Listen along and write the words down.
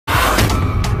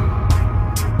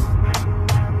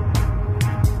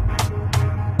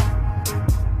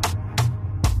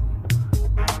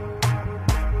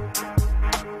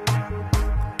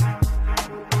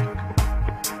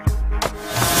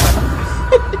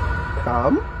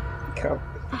Come.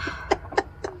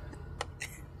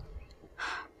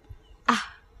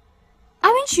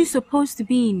 Aren't you supposed to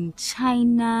be in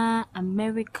China,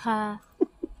 America?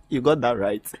 You got that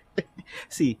right.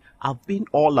 See, I've been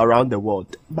all around the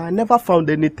world, but I never found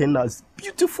anything as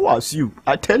beautiful as you.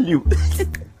 I tell you.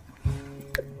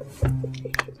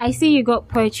 I see you got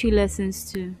poetry lessons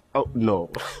too. Oh, no.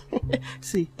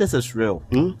 See, this is real.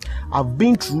 I've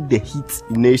been through the heat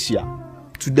in Asia,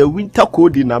 to the winter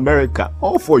cold in America,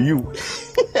 all for you.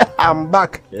 I'm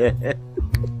back.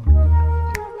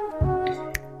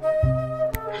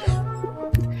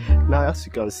 Now, as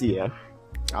you can see here,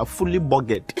 I'm fully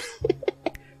bugged.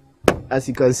 As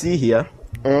you can see here,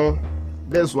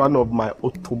 there's one of my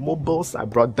automobiles I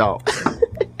brought down.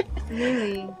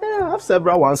 Really? Yeah, I have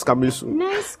several ones coming soon.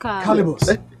 Nice car.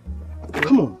 Kalybos,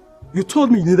 come on. You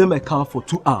told me you needed my car for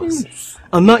 2 hours.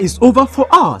 And now it's over 4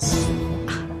 hours.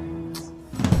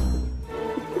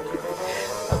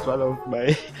 That's one of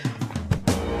my...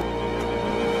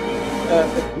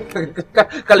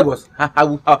 Kalybos,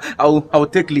 I will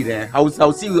take lead. I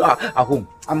will see you at home.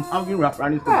 I'm having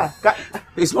running.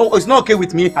 It's not okay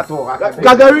with me at all.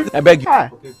 Gagari, I beg you.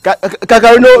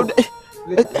 Gagari, no.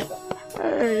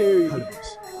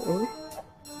 Kalybos,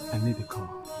 I need a car.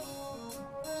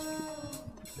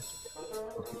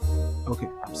 Okay,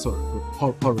 I'm sorry.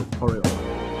 Hurry up.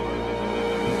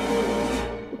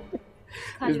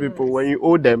 These people, when you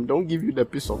owe them, don't give you the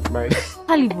peace of mind.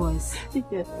 Kalybos.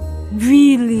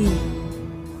 Really?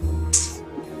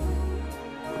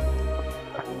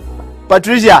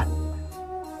 Patricia.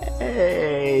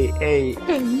 Hey.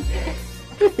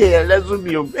 Yeah, let's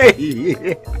be home. Hey.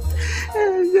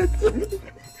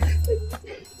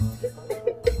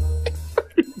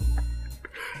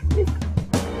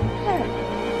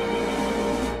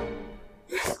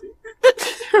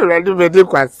 Ready,